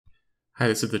Hi,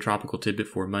 this is the Tropical Tidbit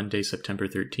for Monday, September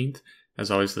 13th.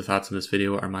 As always, the thoughts in this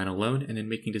video are mine alone, and in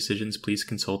making decisions, please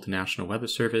consult the National Weather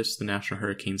Service, the National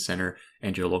Hurricane Center,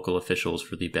 and your local officials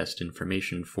for the best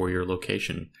information for your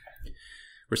location.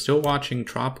 We're still watching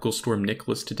Tropical Storm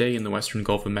Nicholas today in the western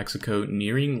Gulf of Mexico,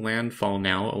 nearing landfall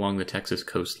now along the Texas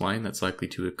coastline. That's likely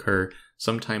to occur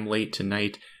sometime late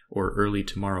tonight or early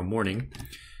tomorrow morning.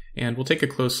 And we'll take a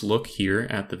close look here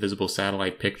at the visible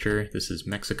satellite picture. This is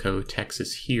Mexico,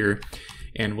 Texas here.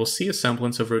 And we'll see a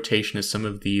semblance of rotation as some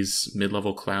of these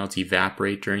mid-level clouds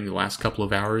evaporate during the last couple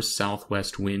of hours.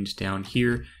 Southwest wind down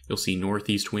here. You'll see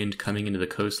northeast wind coming into the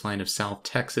coastline of South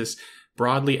Texas,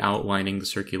 broadly outlining the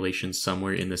circulation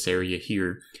somewhere in this area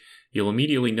here. You'll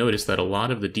immediately notice that a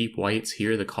lot of the deep whites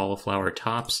here, the cauliflower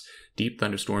tops, deep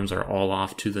thunderstorms are all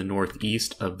off to the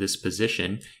northeast of this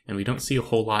position, and we don't see a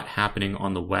whole lot happening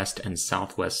on the west and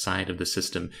southwest side of the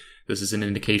system. This is an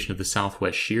indication of the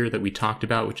southwest shear that we talked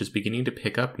about, which is beginning to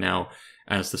pick up now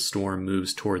as the storm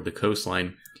moves toward the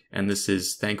coastline, and this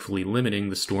is thankfully limiting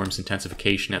the storm's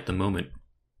intensification at the moment.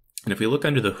 And if we look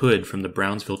under the hood from the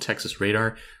Brownsville, Texas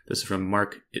radar, this is from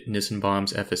Mark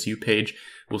Nissenbaum's FSU page,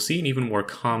 we'll see an even more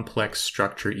complex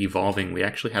structure evolving. We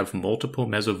actually have multiple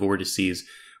mesovortices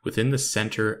within the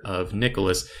center of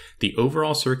Nicholas. The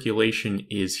overall circulation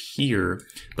is here,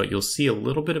 but you'll see a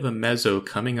little bit of a meso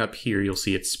coming up here. You'll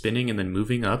see it spinning and then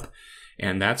moving up,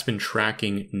 and that's been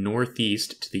tracking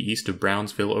northeast to the east of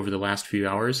Brownsville over the last few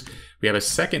hours. We have a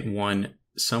second one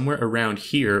somewhere around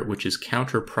here, which is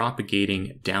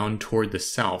counter-propagating down toward the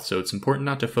south. So it's important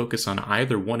not to focus on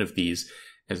either one of these,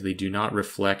 as they do not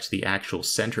reflect the actual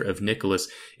center of Nicholas.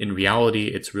 In reality,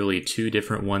 it's really two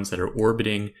different ones that are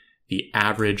orbiting the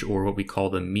average, or what we call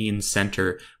the mean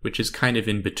center, which is kind of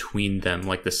in between them,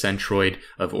 like the centroid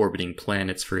of orbiting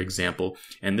planets, for example.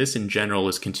 And this in general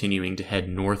is continuing to head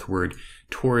northward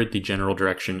toward the general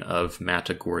direction of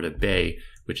Matagorda Bay,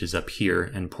 which is up here,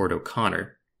 and Port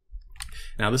O'Connor.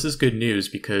 Now this is good news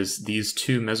because these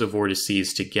two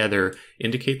mesovortices together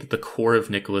indicate that the core of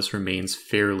Nicholas remains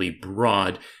fairly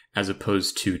broad as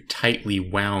opposed to tightly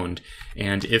wound.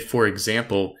 And if, for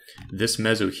example, this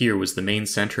meso here was the main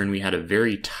center and we had a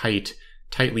very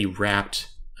tightly wrapped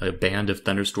band of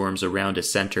thunderstorms around a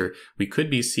center, we could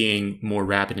be seeing more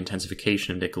rapid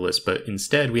intensification of Nicholas, but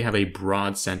instead we have a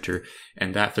broad center,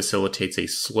 and that facilitates a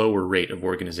slower rate of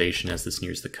organization as this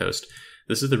nears the coast.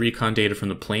 This is the recon data from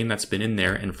the plane that's been in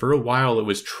there, and for a while it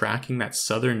was tracking that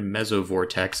southern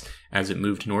mesovortex as it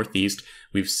moved northeast.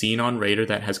 We've seen on radar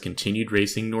that has continued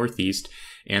racing northeast,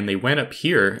 and they went up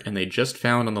here and they just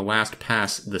found on the last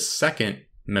pass the second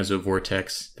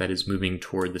mesovortex that is moving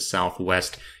toward the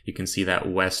southwest. You can see that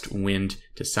west wind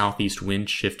to southeast wind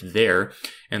shift there,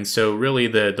 and so really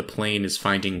the plane is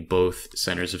finding both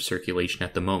centers of circulation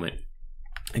at the moment.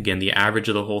 Again, the average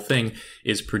of the whole thing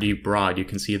is pretty broad. You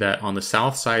can see that on the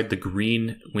south side, the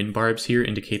green wind barbs here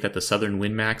indicate that the southern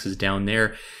wind max is down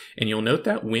there. And you'll note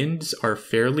that winds are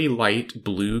fairly light,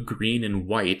 blue, green, and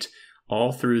white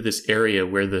all through this area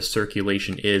where the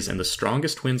circulation is. And the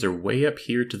strongest winds are way up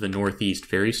here to the northeast,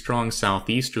 very strong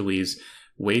southeasterlies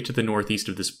way to the northeast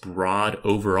of this broad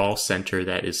overall center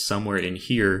that is somewhere in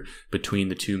here between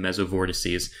the two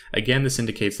mesovortices. Again, this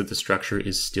indicates that the structure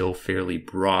is still fairly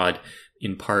broad,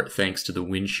 in part thanks to the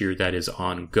wind shear that is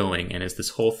ongoing. And as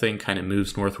this whole thing kind of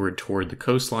moves northward toward the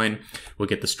coastline, we'll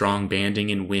get the strong banding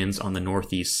in winds on the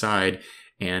northeast side,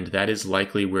 and that is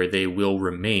likely where they will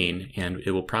remain. And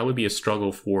it will probably be a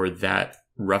struggle for that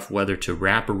rough weather to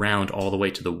wrap around all the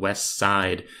way to the west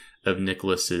side of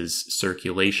Nicholas's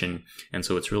circulation. And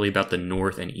so it's really about the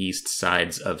north and east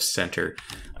sides of center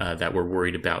that we're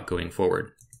worried about going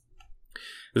forward.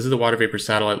 This is the water vapor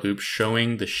satellite loop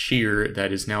showing the shear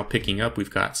that is now picking up. We've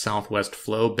got southwest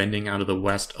flow bending out of the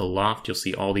west aloft. You'll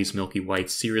see all these milky white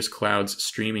cirrus clouds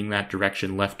streaming that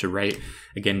direction left to right.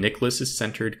 Again, Nicholas is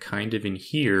centered kind of in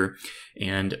here,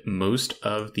 and most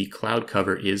of the cloud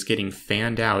cover is getting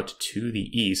fanned out to the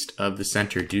east of the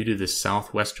center due to this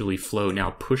southwesterly flow now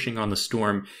pushing on the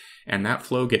storm, and that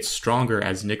flow gets stronger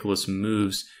as Nicholas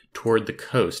moves toward the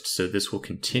coast. So this will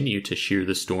continue to shear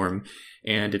the storm,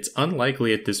 and it's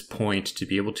unlikely at this point to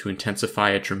be able to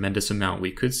intensify a tremendous amount.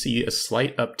 We could see a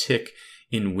slight uptick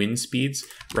in wind speeds.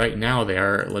 Right now they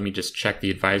are, let me just check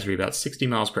the advisory, about 60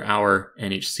 miles per hour,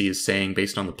 NHC is saying,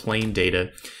 based on the plane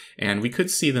data. And we could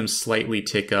see them slightly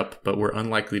tick up, but we're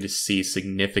unlikely to see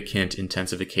significant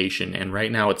intensification. And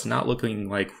right now it's not looking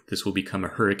like this will become a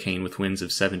hurricane with winds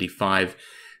of 75.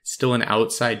 Still an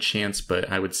outside chance,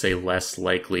 but I would say less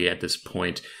likely at this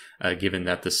point, given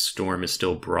that the storm is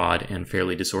still broad and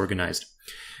fairly disorganized.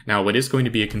 Now, what is going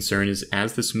to be a concern is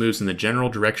as this moves in the general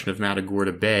direction of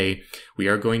Matagorda Bay, we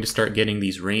are going to start getting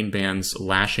these rain bands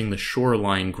lashing the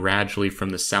shoreline gradually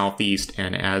from the southeast,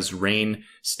 and as rain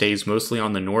stays mostly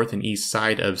on the north and east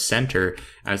side of center,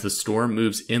 as the storm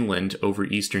moves inland over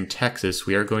eastern Texas,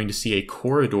 we are going to see a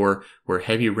corridor where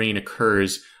heavy rain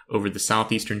occurs over the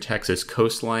southeastern Texas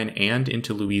coastline and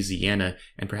into Louisiana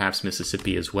and perhaps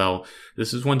Mississippi as well.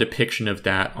 This is one depiction of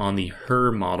that on the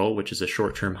HRRR model, which is a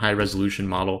short-term high-resolution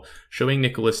model, showing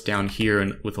Nicholas down here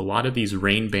and with a lot of these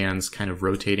rain bands kind of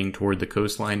rotating toward the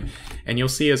coastline. And you'll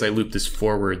see as I loop this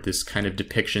forward, this kind of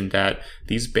depiction that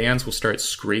these bands will start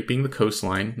scraping the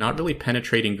coastline, not really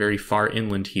penetrating very far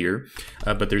inland here,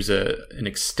 but there's an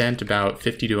extent about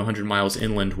 50 to 100 miles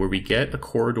inland where we get a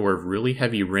corridor of really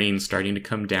heavy rain starting to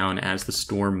come down as the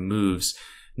storm moves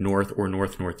north or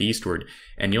northeastward.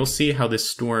 And you'll see how this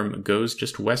storm goes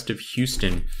just west of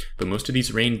Houston, but most of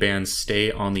these rain bands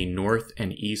stay on the north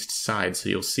and east side. So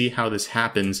you'll see how this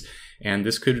happens, and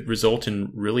this could result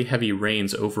in really heavy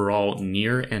rains overall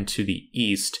near and to the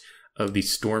east of the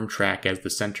storm track as the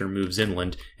center moves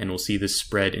inland, and we'll see this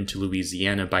spread into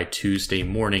Louisiana by Tuesday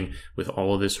morning with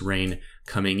all of this rain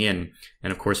coming in.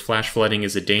 And of course, flash flooding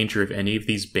is a danger if any of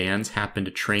these bands happen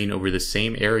to train over the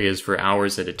same areas for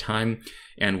hours at a time,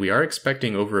 and we are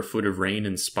expecting over a foot of rain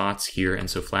in spots here, and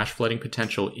so flash flooding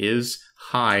potential is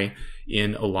high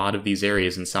in a lot of these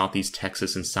areas in southeast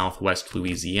Texas and southwest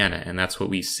Louisiana, and that's what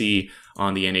we see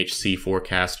on the NHC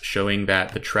forecast, showing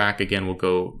that the track again will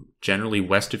go generally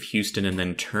west of Houston and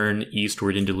then turn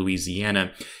eastward into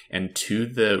Louisiana. And to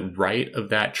the right of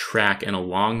that track and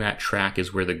along that track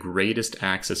is where the greatest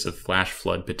axis of flash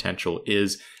flood potential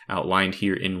is, outlined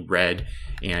here in red,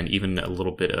 and even a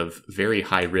little bit of very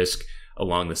high risk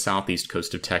along the southeast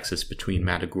coast of Texas between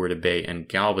Matagorda Bay and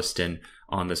Galveston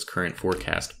on this current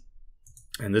forecast.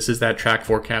 And this is that track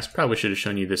forecast. Probably should have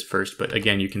shown you this first, but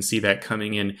again, you can see that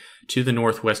coming in to the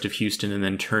northwest of Houston and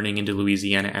then turning into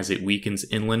Louisiana as it weakens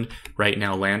inland. Right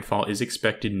now, landfall is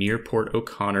expected near Port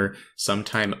O'Connor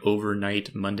sometime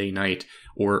overnight Monday night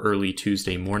or early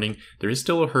Tuesday morning. There is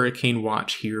still a hurricane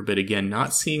watch here, but again,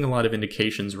 not seeing a lot of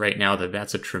indications right now that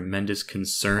that's a tremendous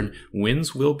concern.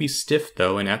 Winds will be stiff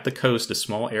though, and at the coast, a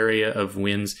small area of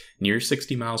winds near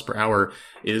 60 miles per hour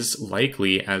is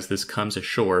likely as this comes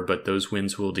ashore, but those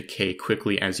winds will decay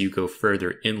quickly as you go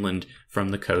further inland from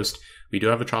the coast. We do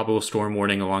have a tropical storm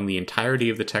warning along the entirety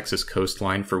of the Texas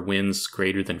coastline for winds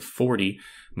greater than 40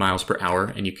 miles per hour.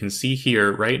 And you can see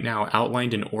here right now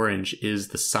outlined in orange is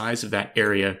the size of that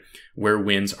area where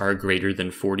winds are greater than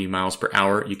 40 miles per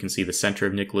hour. You can see the center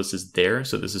of Nicholas is there.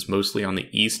 So this is mostly on the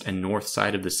east and north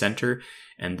side of the center.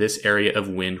 And this area of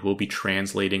wind will be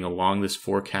translating along this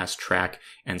forecast track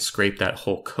and scrape that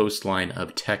whole coastline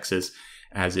of Texas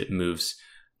as it moves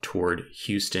toward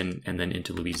Houston and then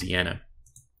into Louisiana.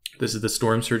 This is the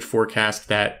storm surge forecast.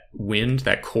 That wind,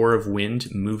 that core of wind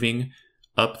moving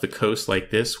up the coast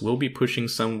like this will be pushing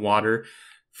some water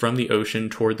from the ocean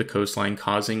toward the coastline,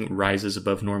 causing rises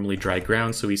above normally dry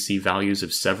ground. So we see values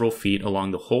of several feet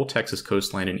along the whole Texas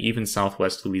coastline, and even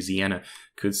southwest Louisiana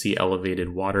could see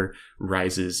elevated water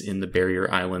rises in the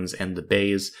barrier islands and the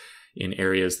bays in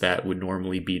areas that would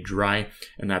normally be dry,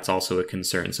 and that's also a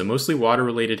concern. So mostly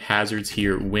water-related hazards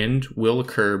here. Wind will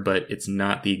occur, but it's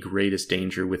not the greatest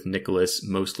danger with Nicholas.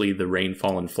 Mostly the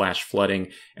rainfall and flash flooding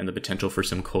and the potential for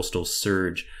some coastal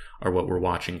surge are what we're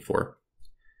watching for.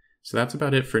 So that's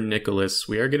about it for Nicholas.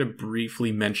 We are going to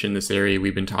briefly mention this area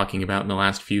we've been talking about in the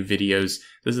last few videos.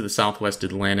 This is the Southwest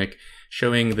Atlantic,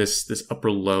 showing this upper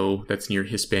low that's near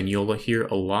Hispaniola here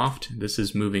aloft. This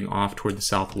is moving off toward the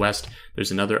southwest.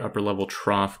 There's another upper level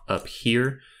trough up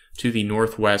here to the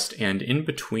northwest, and in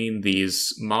between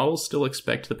these, models still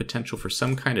expect the potential for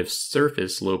some kind of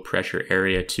surface low pressure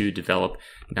area to develop.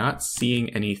 Not seeing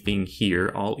anything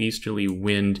here. All easterly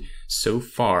wind so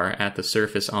far at the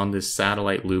surface on this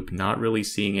satellite loop. Not really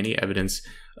seeing any evidence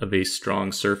of a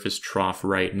strong surface trough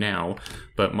right now,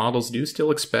 but models do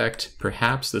still expect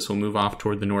perhaps this will move off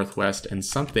toward the northwest and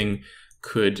something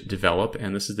could develop.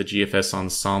 And this is the GFS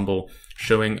ensemble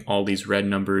showing all these red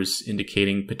numbers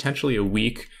indicating potentially a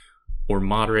weak or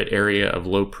moderate area of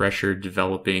low pressure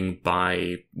developing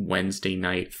by Wednesday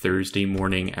night, Thursday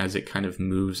morning as it kind of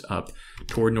moves up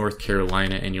toward North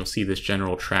Carolina. And you'll see this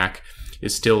general track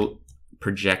is still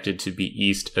projected to be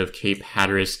east of Cape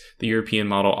Hatteras. The European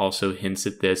model also hints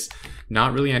at this,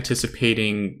 not really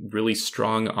anticipating really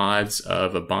strong odds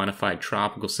of a bona fide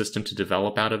tropical system to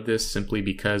develop out of this, simply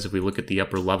because if we look at the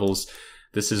upper levels,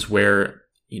 this is where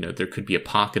there could be a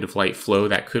pocket of light flow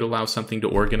that could allow something to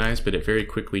organize, but it very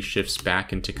quickly shifts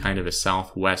back into kind of a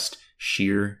southwest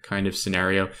shear kind of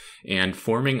scenario, and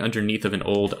forming underneath of an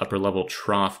old upper level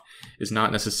trough is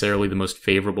not necessarily the most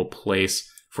favorable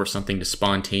place for something to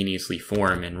spontaneously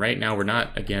form. And right now we're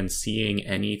not, again, seeing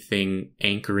anything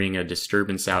anchoring a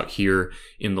disturbance out here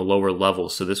in the lower level.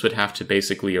 So this would have to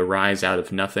basically arise out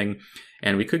of nothing.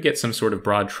 And we could get some sort of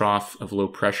broad trough of low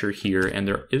pressure here, and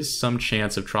there is some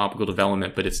chance of tropical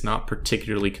development, but it's not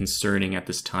particularly concerning at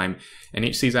this time.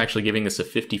 NHC is actually giving us a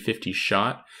 50-50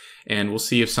 shot, and we'll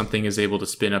see if something is able to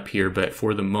spin up here, but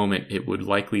for the moment it would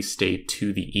likely stay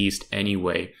to the east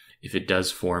anyway. If it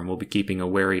does form, we'll be keeping a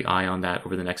wary eye on that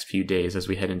over the next few days as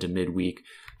we head into midweek,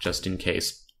 just in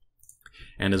case.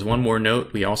 And as one more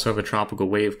note, we also have a tropical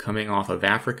wave coming off of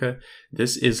Africa.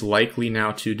 This is likely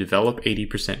now to develop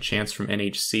 80% chance from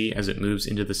NHC as it moves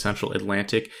into the central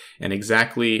Atlantic, and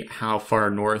exactly how far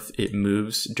north it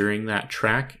moves during that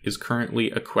track is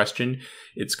currently a question.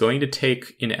 It's going to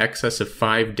take in excess of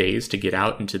 5 days to get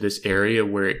out into this area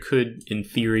where it could, in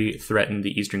theory, threaten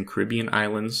the Eastern Caribbean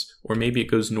islands, or maybe it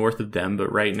goes north of them,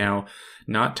 but right now,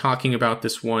 not talking about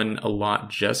this one a lot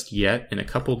just yet. In a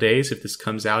couple days, if this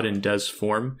comes out and does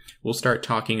form, we'll start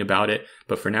talking about it.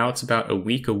 But for now, it's about a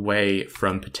week away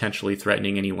from potentially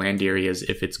threatening any land areas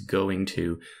if it's going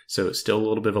to. So it's still a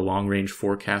little bit of a long-range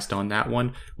forecast on that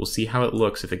one. We'll see how it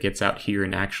looks if it gets out here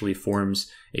and actually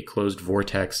forms a closed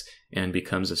vortex and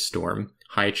becomes a storm.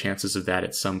 High chances of that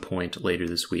at some point later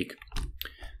this week.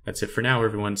 That's it for now,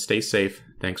 everyone. Stay safe.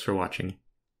 Thanks for watching.